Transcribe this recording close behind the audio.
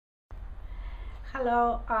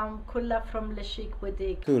Hello, I'm Koulla from Le Chic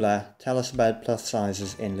Boutique. Koulla, tell us about plus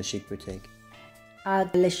sizes in Le Chic Boutique.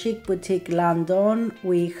 At Le Chic Boutique London,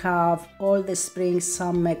 we have all the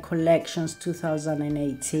spring-summer collections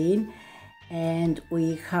 2018, and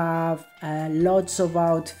we have lots of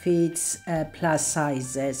outfits plus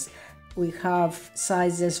sizes. We have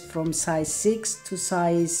sizes from size 6 to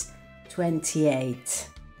size 28.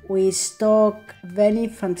 We stock Veni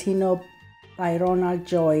Infantino by Ronald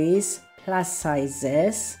Joyce plus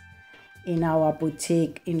sizes in our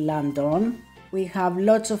boutique in London. We have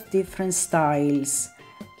lots of different styles.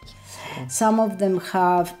 Some of them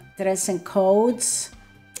have dress and coats,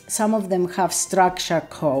 some of them have structure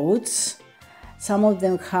coats, some of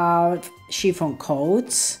them have chiffon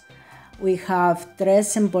coats. We have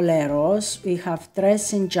dress and boleros, we have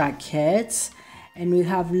dress and jackets, and we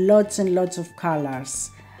have lots and lots of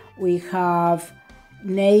colors. We have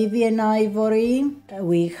navy and ivory,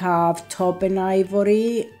 we have taupe and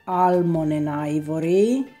ivory, almond and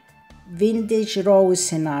ivory, vintage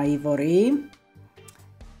rose and ivory,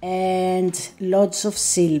 and lots of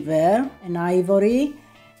silver and ivory.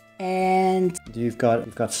 And You've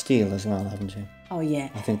got steel as well, haven't you? oh yeah,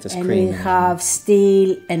 I think there's and cream. we have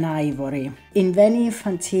steel and ivory. In Veni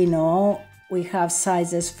Infantino, we have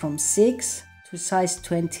sizes from 6 to size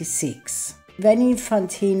 26. Veni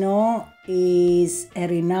Infantino is a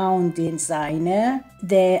renowned designer.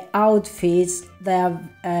 The outfits, they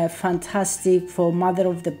are fantastic for mother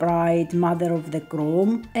of the bride, mother of the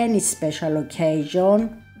groom, any special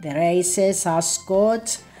occasion, the races,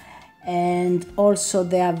 ascot, and also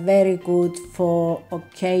they are very good for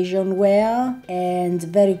occasion wear and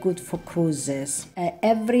very good for cruises.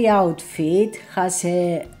 Every outfit has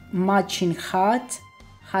a matching hat,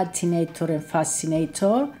 hatinator and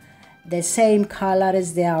fascinator, the same color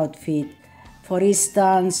as the outfit. For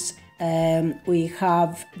instance, we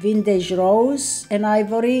have vintage rose and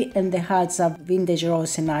ivory, and the hats are vintage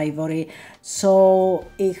rose and ivory. So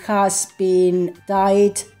it has been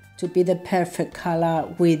dyed to be the perfect color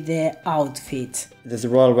with the outfit. There's a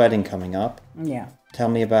royal wedding coming up. Yeah. Tell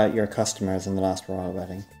me about your customers in the last royal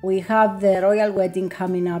wedding. We have the royal wedding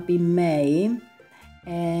coming up in May,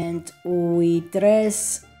 and we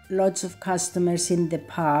dress lots of customers in the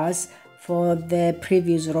past for the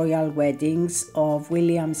previous royal weddings of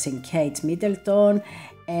Williams and Kate Middleton,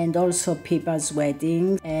 and also Pippa's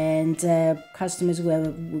wedding. And customers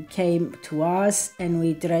who came to us, and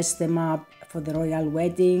we dressed them up for the royal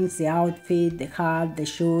weddings, the outfit, the hat, the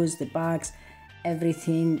shoes, the bags,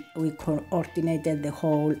 everything. We coordinated the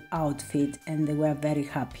whole outfit, and they were very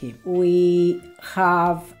happy. We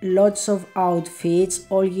have lots of outfits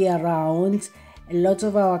all year round. A lot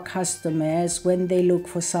of our customers, when they look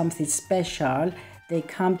for something special, they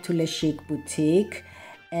come to Le Chic Boutique,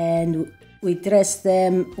 and we dress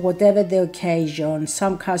them whatever the occasion.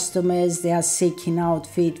 Some customers, they are seeking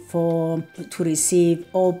outfit to receive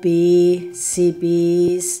OB,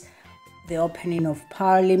 CBs, the opening of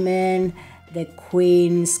Parliament, the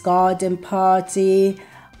Queen's garden party.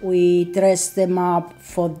 We dress them up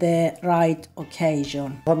for the right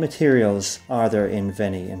occasion. What materials are there in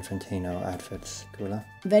Veni Infantino outfits, Koulla?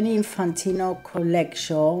 Veni Infantino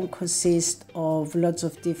collection consists of lots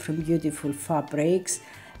of different beautiful fabrics.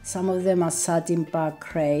 Some of them are satin back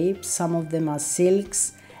crepe, some of them are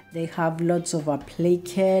silks. They have lots of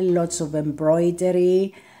applique, lots of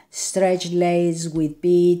embroidery, stretch lace with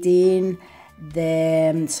beading.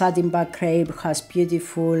 The satin back crepe has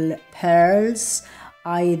beautiful pearls.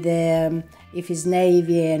 Either if it's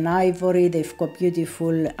navy and ivory, they've got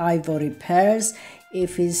beautiful ivory pearls.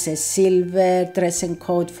 If it's a silver dress and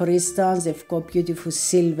coat, for instance, they've got beautiful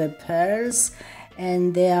silver pearls,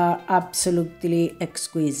 and they are absolutely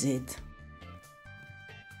exquisite.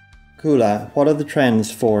 Koulla, what are the trends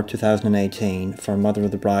for 2018 for mother of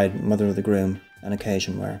the bride, mother of the groom, and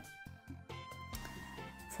occasion wear?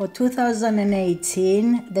 For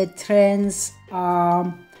 2018, the trends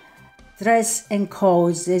are dress and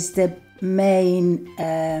coats is the main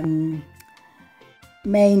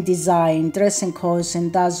design, dress and coats,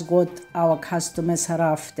 and that's what our customers are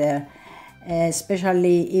after.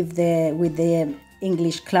 Especially if with the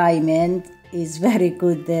English climate, is very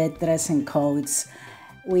good, the dress and coats.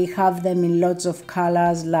 We have them in lots of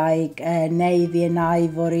colors like navy and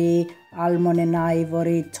ivory, almond and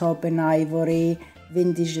ivory, taupe and ivory,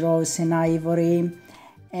 vintage rose and ivory.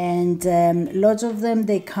 And lots of them,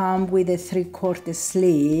 they come with a 3/4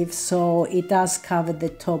 sleeve, so it does cover the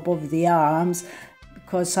top of the arms,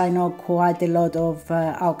 because I know quite a lot of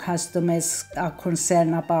our customers are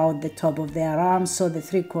concerned about the top of their arms, so the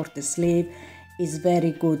 3/4 sleeve is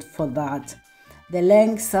very good for that. The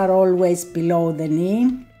lengths are always below the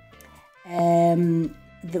knee,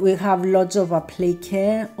 We have lots of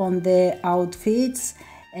applique on the outfits,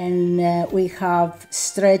 and we have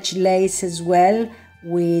stretch lace as well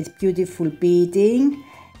with beautiful beading.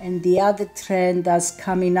 And the other trend that's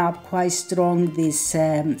coming up quite strong this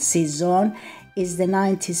season is the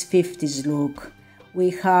 90s 50s look.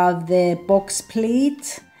 We have the box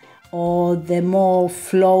pleat or the more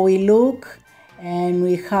flowy look, and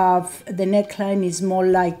we have the neckline is more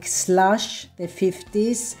like slash, the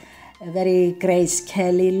 50s, a very Grace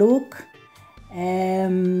Kelly look.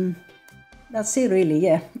 That's it really,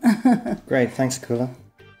 yeah. Great, thanks Koulla.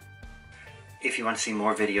 If you want to see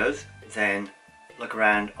more videos, then look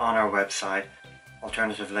around on our website.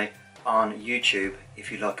 Alternatively, on YouTube,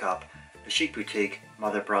 if you look up the Chic Boutique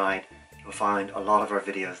Mother Bride, you'll find a lot of our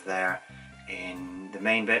videos there in the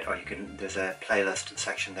main bit, or there's a playlist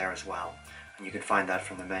section there as well, and you can find that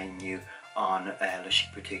from the menu on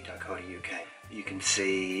chicboutique.co.uk. You can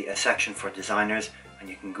see a section for designers, and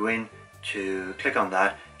you can go in to click on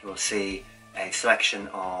that. You will see a selection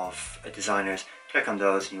of designers. Click on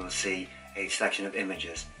those and you will see a selection of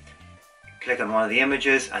images. Click on one of the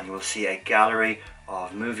images and you will see a gallery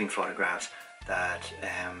of moving photographs that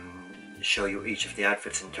show you each of the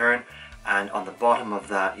outfits in turn, and on the bottom of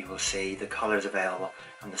that you will see the colours available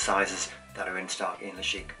and the sizes that are in stock in the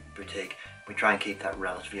Chic Boutique. We try and keep that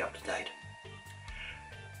relatively up to date.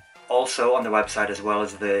 Also on the website, as well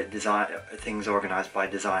as the things organised by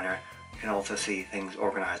designer, you can also see things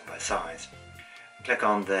organised by size. Click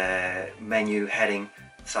on the menu heading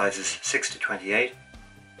sizes 6 to 28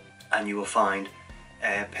 and you will find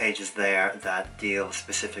pages there that deal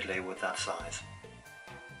specifically with that size.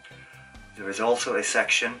 There is also a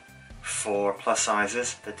section for plus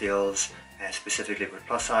sizes that deals specifically with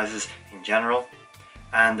plus sizes in general,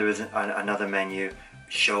 and there is another menu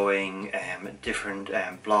showing different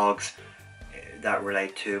blogs that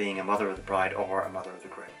relate to being a mother of the bride or a mother of the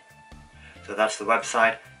groom. So that's the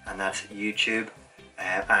website and that's YouTube,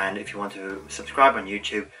 and if you want to subscribe on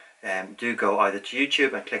YouTube, do go either to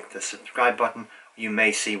YouTube and click the subscribe button. You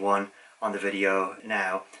may see one on the video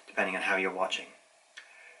now depending on how you're watching,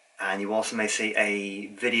 and you also may see a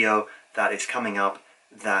video that is coming up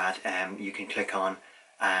that you can click on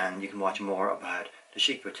and you can watch more about the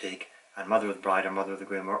Chic Boutique and Mother of the Bride or Mother of the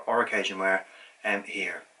Groom or occasion wear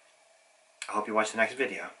here. I hope you watch the next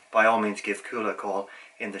video. By all means give Koulla a call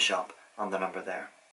in the shop on the number there.